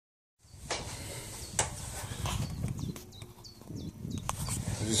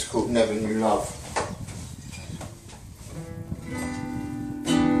This is called Never Knew Love.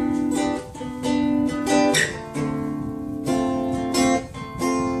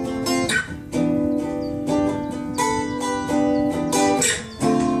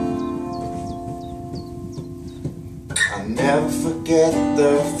 I'll never forget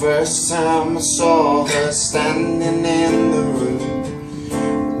the first time I saw her standing in the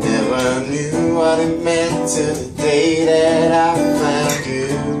room. Never knew what it meant till the day that I found you.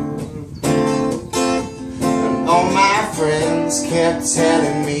 And all my friends kept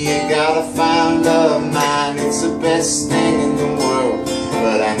telling me, you gotta find love, mine, it's the best thing in the world.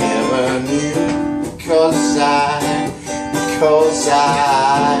 But I never knew, because I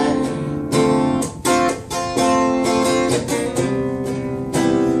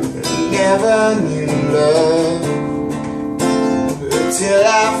never knew love till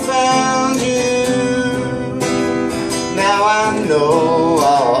I found you. Now I know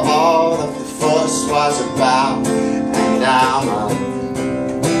all that the fuss was about, and I'm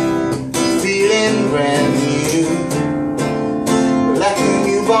feeling brand new, like a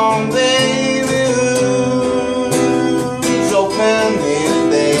newborn baby who's opening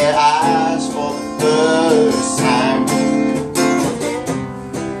their eyes for the first time.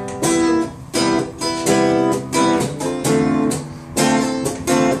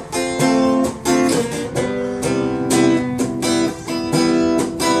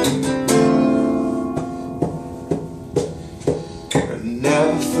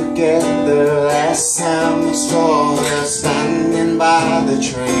 Never forget the last time I saw her standing by the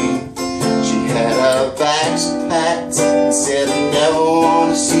train. She had her bags packed and said, I never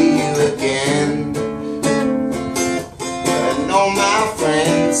want to see you again. And all my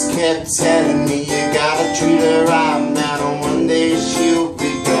friends kept telling me, you gotta treat her right,